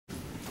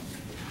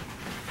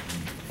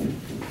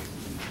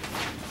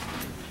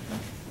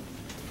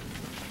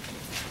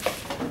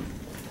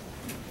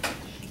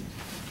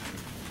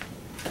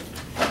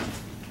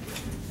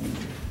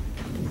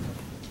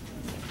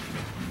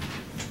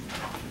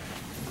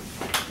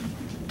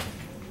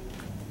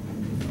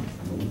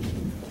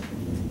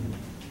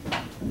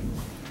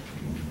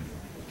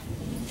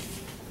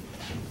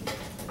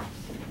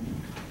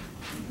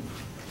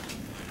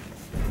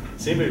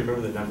Does anybody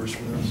remember the numbers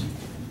from those?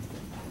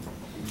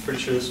 I'm pretty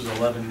sure this was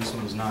 11, this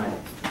one was 9.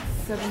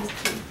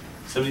 72.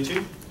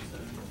 72?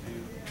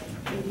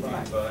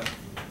 85.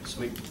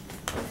 Sweet.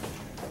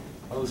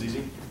 That was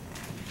easy.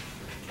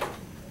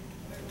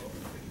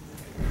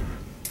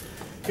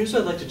 Here's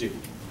what I'd like to do.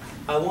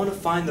 I want to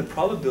find the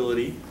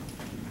probability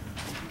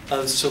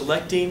of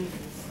selecting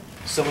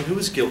someone who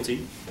is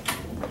guilty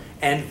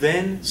and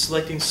then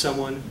selecting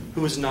someone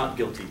who is not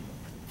guilty.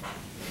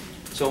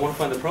 So I want to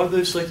find the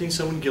probability of selecting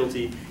someone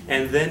guilty,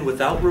 and then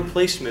without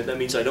replacement, that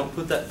means I don't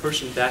put that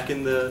person back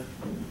in the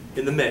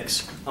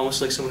mix. I want to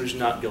select someone who's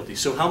not guilty.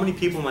 So how many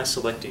people am I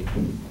selecting?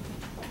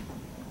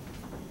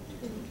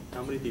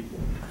 How many people?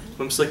 If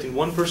I'm selecting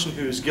one person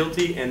who is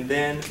guilty and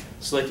then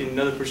selecting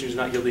another person who's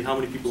not guilty, how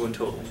many people in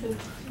total?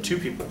 2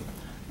 people.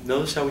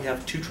 Notice how we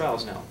have 2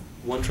 trials now.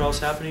 One trial is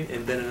happening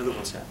and then another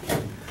one's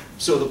happening.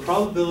 So the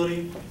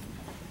probability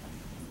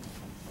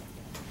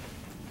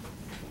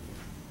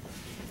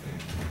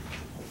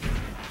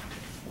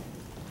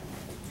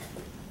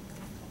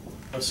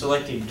of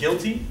selecting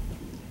guilty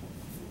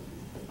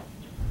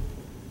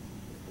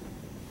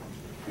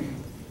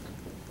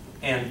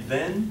and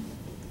then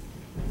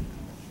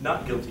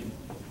not guilty.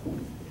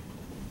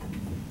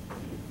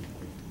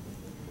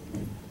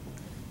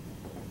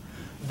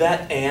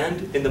 That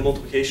and in the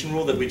multiplication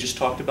rule that we just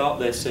talked about,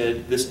 that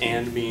said this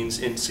and means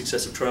in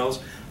successive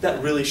trials,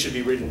 that really should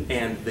be written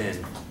and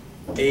then.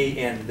 A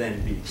and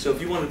then B. So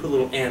if you wanted to put a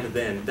little and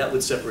then, that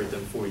would separate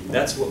them for you.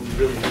 That's what we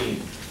really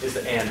mean, is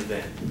the and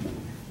then.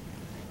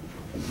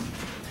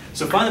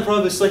 So find the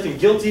probability of selecting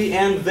guilty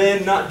and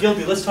then not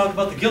guilty. Let's talk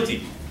about the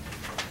guilty.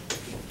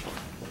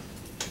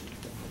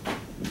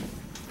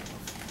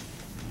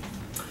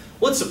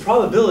 What's the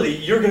probability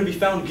you're going to be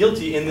found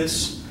guilty in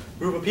this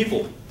group of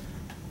people?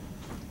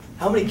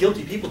 How many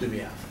guilty people do we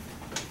have?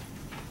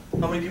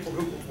 How many people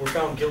who were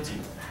found guilty?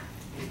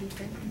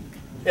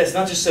 Yeah, it's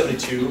not just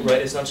 72,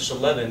 right? It's not just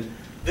 11.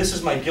 This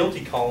is my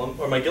guilty column,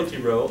 or my guilty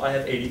row. I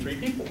have 83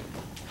 people.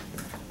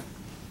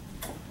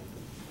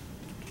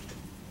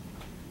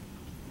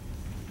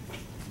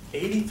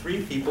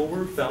 $83 people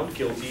were found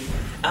guilty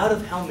out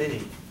of how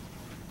many?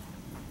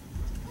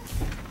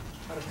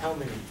 Out of how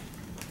many?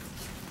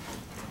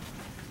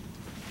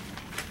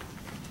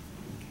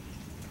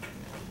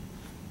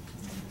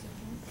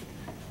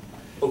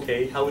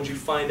 Okay, how would you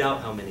find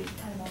out how many?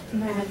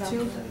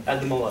 92.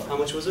 Add them all up. How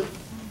much was it?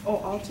 Oh,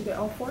 all together,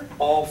 all 4?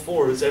 All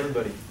 4 is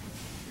everybody.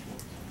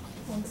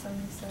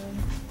 177.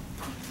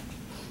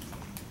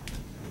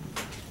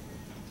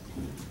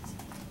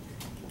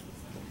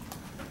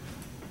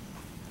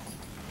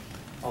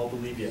 I'll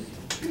believe you.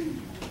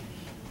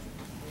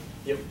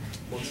 Yep,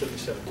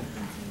 177.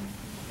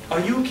 Are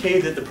you okay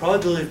that the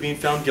probability of being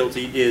found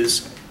guilty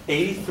is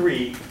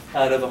 83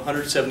 out of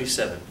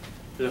 177?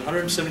 There's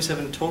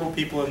 177 total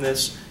people in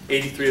this,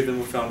 83 of them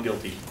were found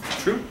guilty.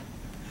 True?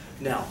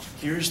 Now,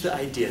 here's the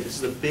idea.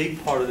 This is a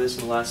big part of this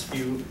in the last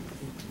few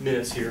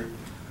minutes here.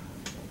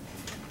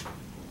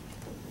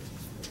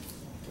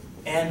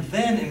 And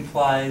then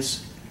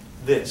implies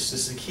this.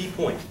 This is a key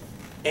point.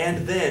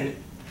 And then,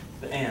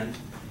 the and,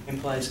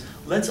 implies,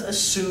 let's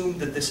assume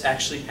that this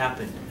actually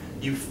happened.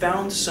 You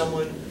found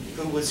someone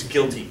who was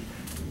guilty.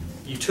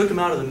 You took him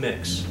out of the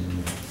mix.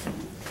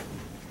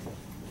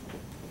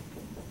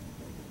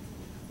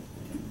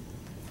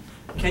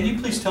 Can you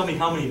please tell me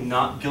how many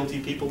not guilty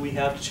people we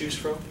have to choose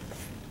from?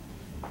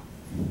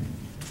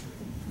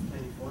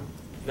 94.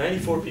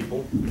 94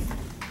 people.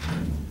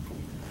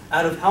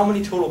 Out of how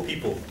many total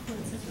people?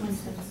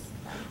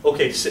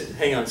 Okay,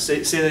 hang on.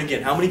 Say that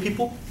again. How many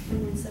people?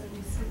 176.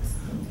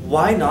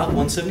 Why not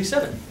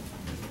 177?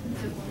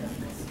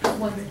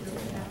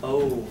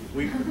 Oh,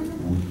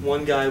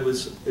 one guy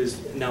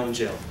is now in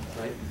jail,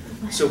 right?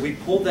 So we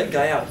pulled that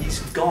guy out. He's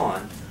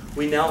gone.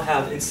 We now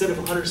have, instead of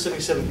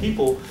 177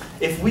 people,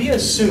 if we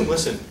assume,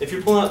 listen, if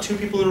you're pulling out 2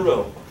 people in a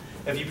row,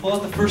 if you pull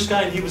out the first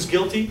guy and he was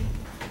guilty,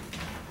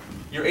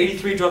 your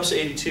 83 drops to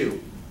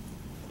 82.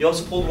 You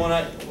also pulled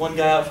one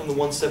guy out from the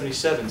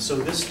 177, so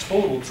this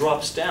total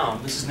drops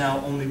down. This is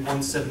now only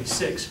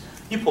 176.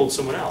 You pulled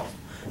someone out.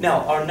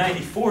 Now, our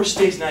 94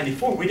 stays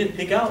 94. We didn't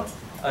pick out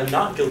a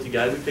not guilty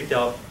guy, we picked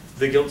out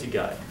the guilty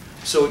guy.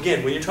 So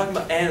again, when you're talking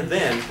about and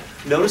then,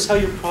 notice how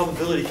your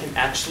probability can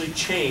actually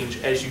change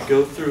as you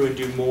go through and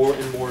do more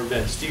and more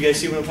events. Do you guys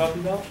see what I'm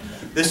talking about?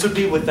 This would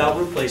be without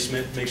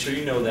replacement. Make sure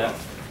you know that.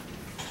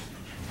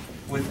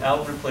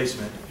 Without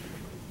replacement.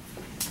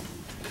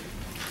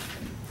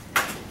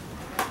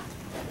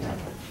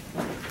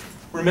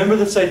 Remember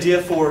this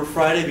idea for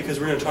Friday because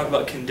we're going to talk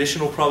about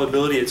conditional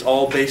probability. It's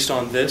all based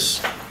on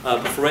this.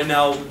 But for right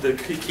now, the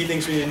key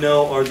things we need to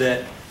know are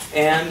that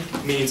and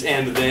means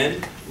and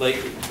then,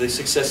 like the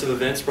successive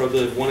events,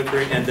 probability of one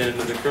occurring and then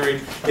another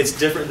occurring. It's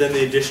different than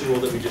the addition rule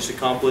that we just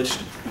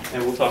accomplished,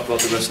 and we'll talk about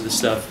the rest of the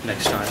stuff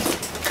next time.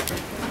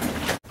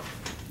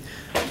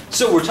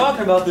 So we're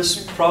talking about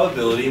this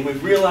probability, and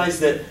we've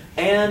realized that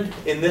and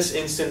in this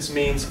instance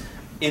means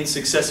in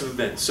successive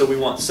events. So we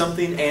want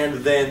something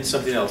and then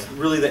something else.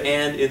 Really the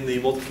and in the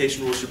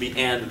multiplication rule should be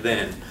and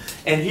then.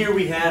 And here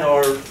we had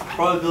our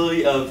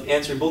probability of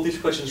answering both these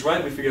questions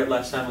right. We figured out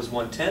last time was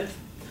 1/10.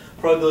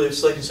 Probability of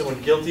selecting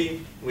someone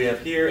guilty, we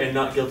have here, and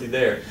not guilty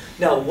there.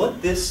 Now,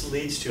 what this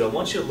leads to, I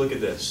want you to look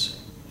at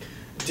this.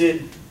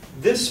 Did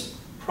this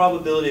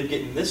probability of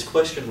getting this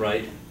question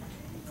right,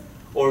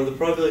 or the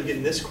probability of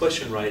getting this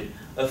question right,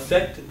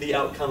 affect the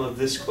outcome of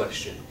this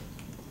question?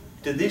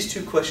 Did these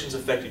two questions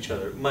affect each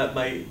other?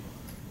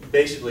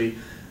 Basically,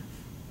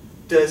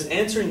 does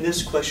answering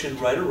this question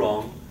right or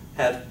wrong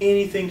have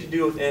anything to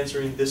do with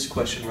answering this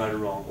question right or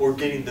wrong, or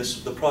getting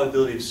the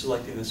probability of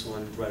selecting this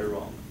one right or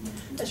wrong?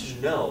 The answer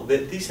is no,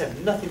 that these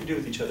have nothing to do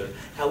with each other.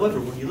 However,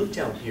 when you look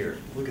down here,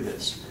 look at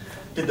this.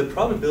 Did the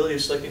probability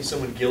of selecting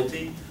someone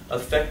guilty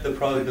affect the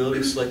probability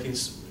of selecting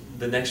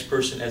the next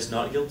person as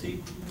not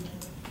guilty?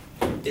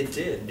 It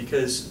did,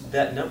 because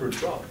that number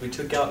dropped. We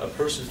took out a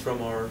person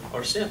from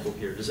our sample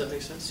here. Does that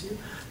make sense to you?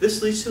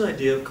 This leads to an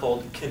idea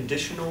called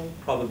conditional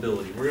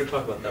probability. We're going to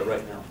talk about that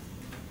right now.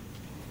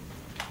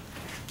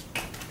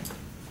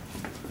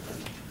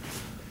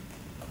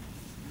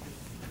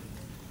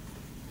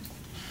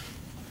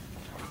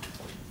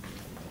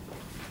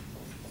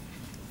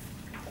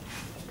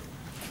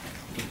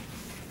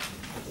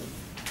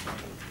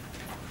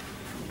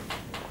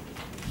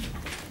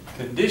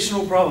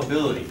 Conditional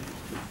probability.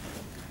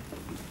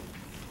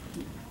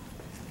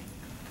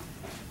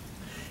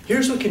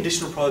 Here's what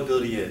conditional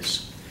probability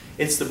is.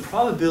 It's the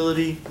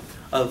probability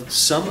of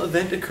some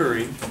event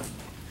occurring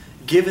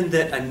given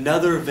that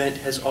another event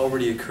has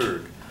already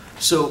occurred.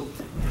 So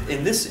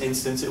in this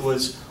instance, it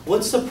was,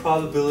 what's the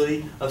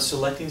probability of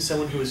selecting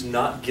someone who is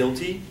not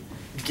guilty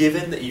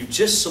given that you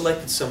just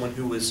selected someone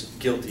who was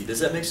guilty? Does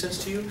that make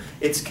sense to you?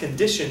 It's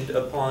conditioned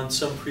upon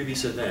some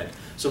previous event.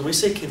 So when we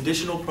say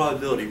conditional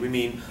probability, we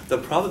mean the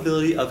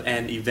probability of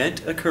an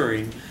event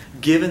occurring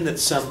given that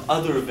some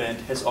other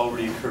event has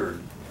already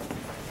occurred.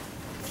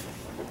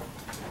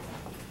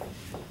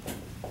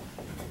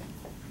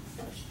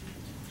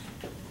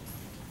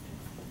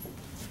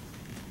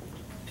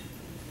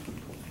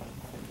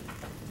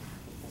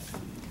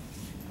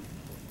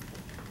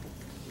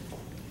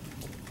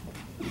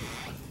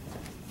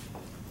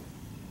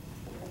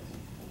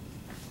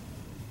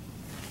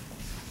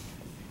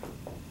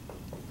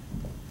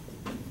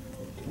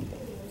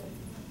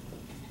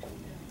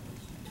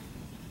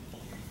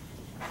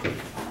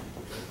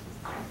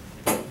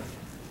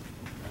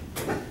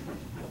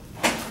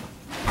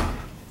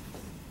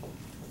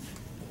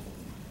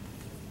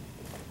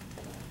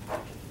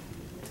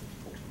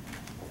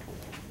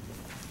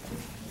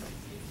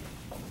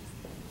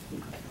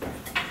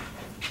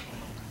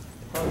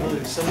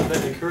 Probability of some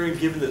event occurring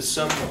given that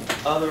some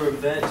other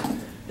event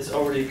has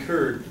already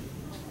occurred.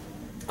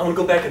 I'm going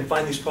to go back and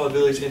find these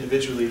probabilities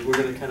individually. We're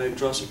going to kind of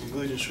draw some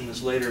conclusions from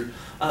this later.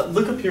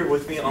 Look up here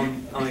with me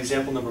on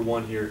example number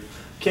 1 here.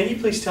 Can you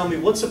please tell me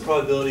what's the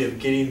probability of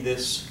getting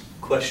this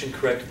question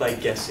correct by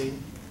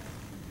guessing?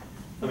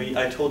 I mean,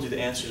 I told you the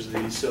answers to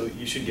these, so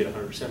you should get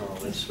 100% on all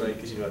this, right?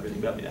 Because you know everything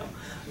about me now.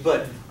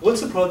 But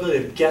what's the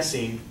probability of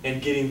guessing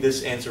and getting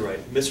this answer right?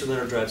 Mr.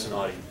 Leonard drives an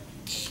Audi.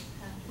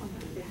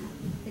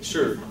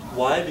 Sure.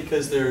 Why?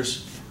 Because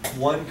there's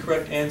one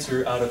correct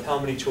answer out of how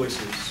many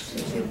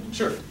choices? 2.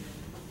 Sure.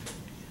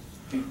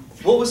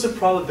 What was the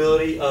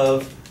probability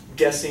of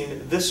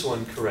guessing this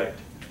one correct?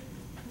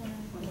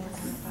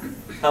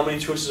 How many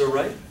choices are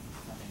right?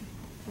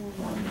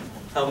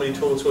 How many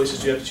total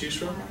choices do you have to choose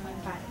from?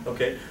 5.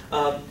 Okay.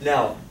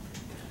 Now,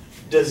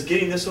 does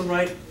getting this one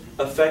right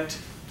affect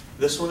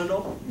this one at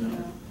all?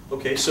 No.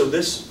 Okay, so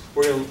this,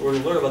 we're going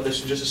to learn about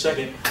this in just a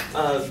second.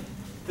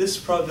 This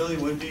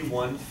probability would be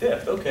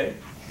 1/5. Okay.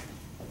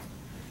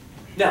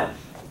 Now,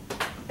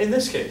 in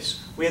this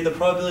case, we had the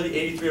probability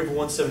 83 over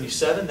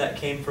 177. That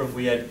came from,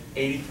 we had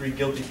 83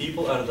 guilty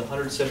people out of the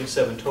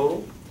 177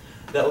 total.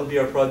 That would be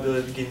our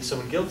probability of getting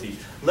someone guilty.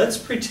 Let's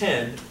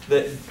pretend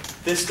that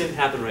this didn't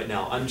happen right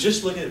now. I'm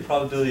just looking at the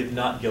probability of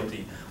not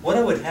guilty. What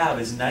I would have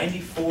is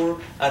 94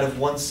 out of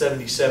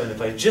 177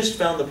 if I just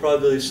found the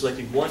probability of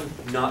selecting one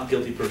not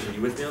guilty person.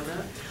 You with me on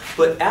that?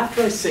 But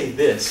after I say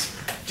this,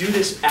 do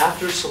this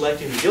after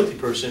selecting the guilty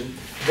person,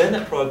 then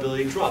that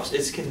probability drops.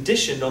 It's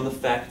conditioned on the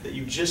fact that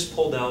you just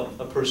pulled out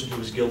a person who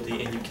was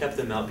guilty and you kept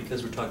them out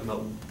because we're talking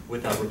about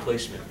without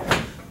replacement.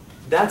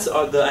 That's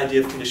the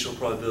idea of conditional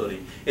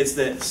probability. It's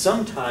that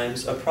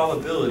sometimes a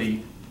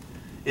probability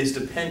is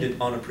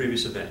dependent on a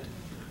previous event.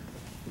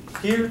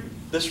 Here,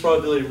 this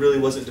probability really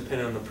wasn't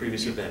dependent on the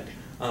previous event.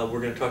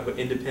 We're going to talk about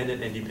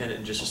independent and dependent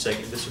in just a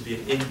second. This would be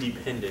an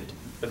independent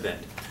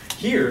event.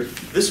 Here,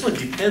 this one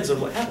depends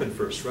on what happened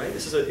first, right?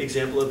 This is an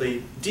example of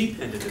a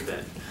dependent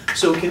event.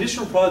 So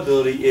conditional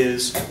probability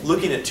is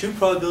looking at two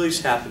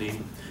probabilities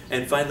happening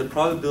and find the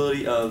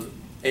probability of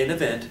an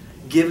event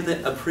given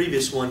that a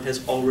previous one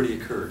has already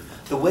occurred.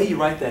 The way you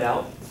write that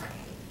out,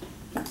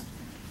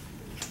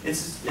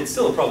 it's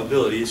still a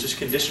probability, it's just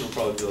conditional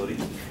probability.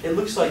 It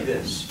looks like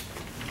this.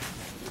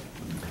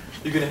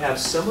 You're going to have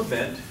some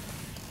event,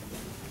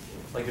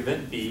 like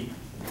event B.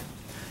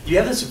 You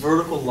have this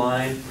vertical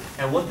line,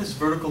 and what this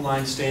vertical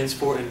line stands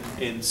for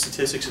in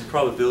statistics and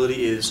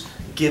probability is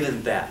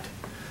given that.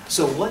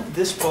 So what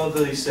this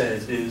probability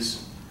says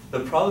is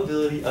the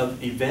probability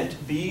of event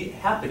B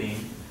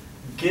happening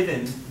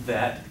given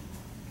that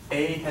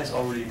A has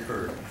already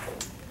occurred.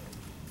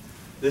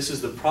 This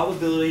is the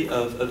probability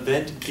of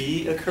event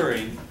B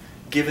occurring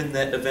given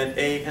that event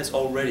A has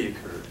already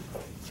occurred.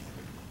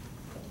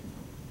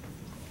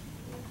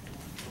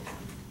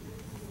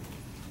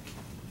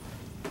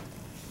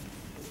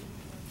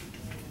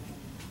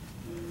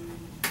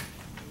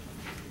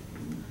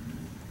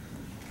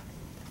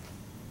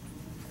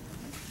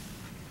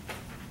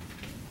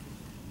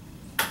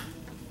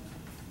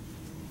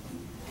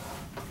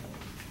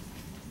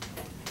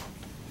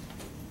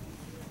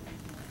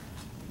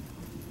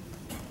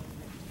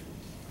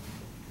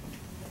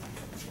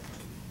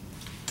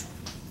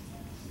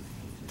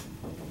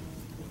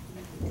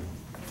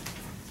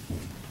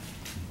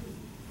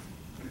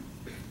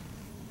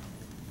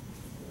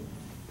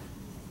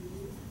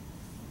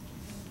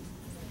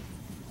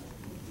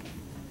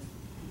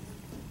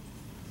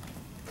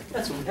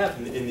 That's what would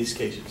happen in these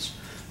cases.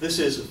 This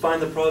is find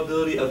the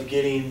probability of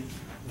getting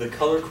the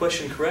color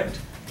question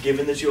correct,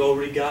 given that you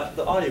already got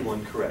the audio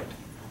one correct.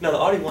 Now the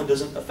audio one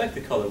doesn't affect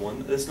the color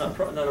one, that's not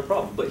a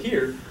problem. But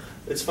here,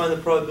 let's find the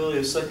probability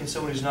of selecting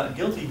someone who's not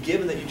guilty,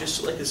 given that you just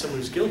selected someone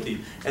who's guilty.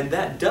 And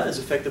that does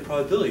affect the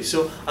probability.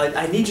 So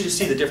I need you to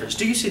see the difference.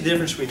 Do you see the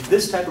difference between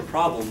this type of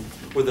problem,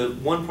 where the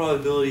one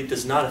probability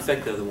does not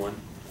affect the other one,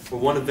 where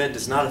one event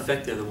does not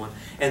affect the other one,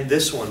 and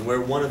this one,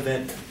 where one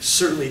event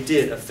certainly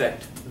did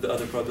affect the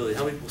other probability?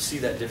 How many people see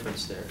that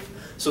difference there?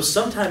 So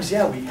sometimes,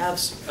 yeah, we have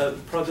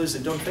probabilities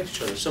that don't affect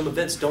each other. Some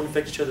events don't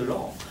affect each other at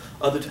all.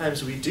 Other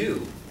times we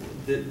do.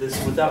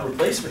 This without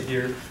replacement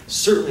here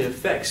certainly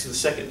affects the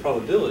second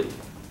probability.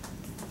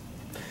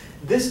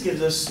 This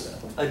gives us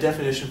a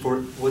definition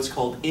for what's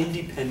called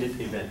independent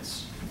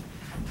events.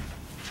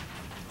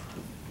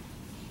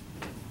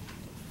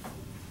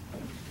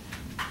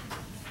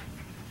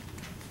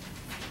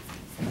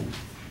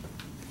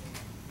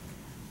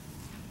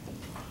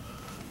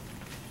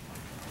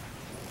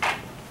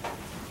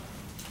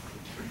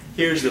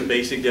 Here's the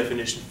basic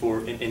definition for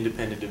an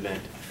independent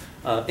event.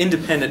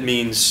 Independent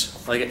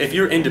means, like, if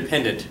you're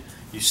independent,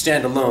 you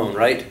stand alone,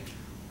 right?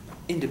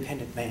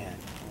 Independent man,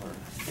 or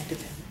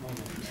independent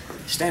woman.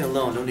 Stand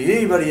alone, don't need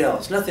anybody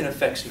else, nothing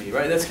affects me,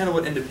 right? That's kind of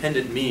what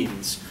independent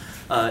means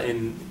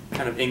in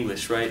kind of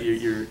English, right?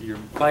 You're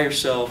by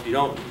yourself, you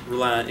don't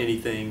rely on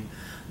anything.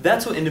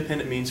 That's what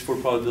independent means for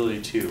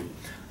probability 2.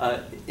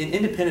 An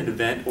independent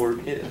event, or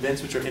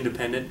events which are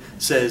independent,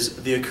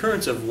 says the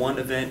occurrence of one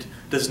event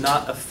does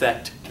not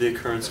affect the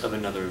occurrence of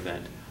another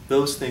event.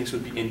 Those things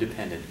would be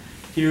independent.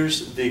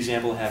 Here's the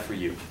example I have for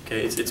you.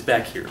 Okay, it's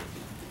back here.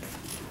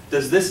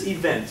 Does this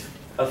event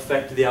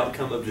affect the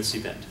outcome of this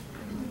event?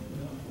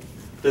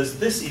 Does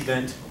this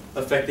event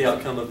affect the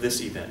outcome of this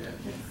event?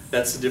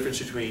 That's the difference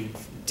between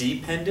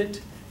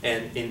dependent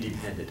and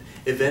independent.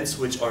 Events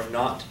which are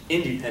not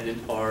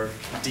independent are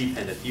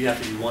dependent. You have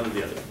to do one or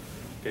the other.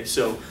 Okay,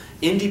 so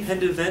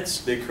independent events,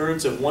 the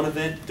occurrence of one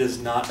event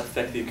does not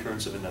affect the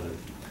occurrence of another.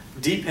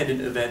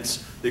 Dependent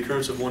events, the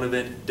occurrence of one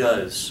event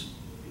does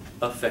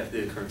affect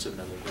the occurrence of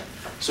another event.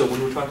 So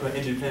when we're talking about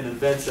independent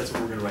events, that's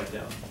what we're going to write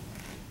down.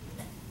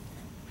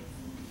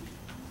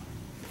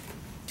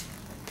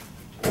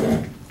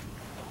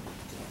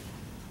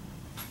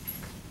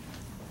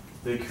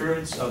 The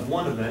occurrence of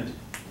one event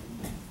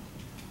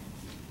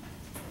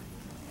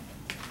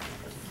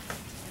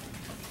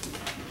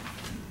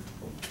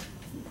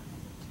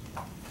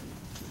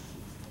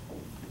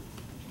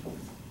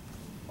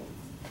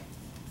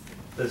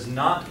does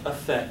not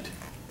affect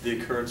the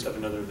occurrence of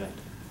another event.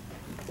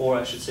 Or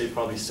I should say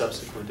probably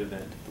subsequent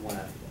event, the one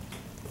after.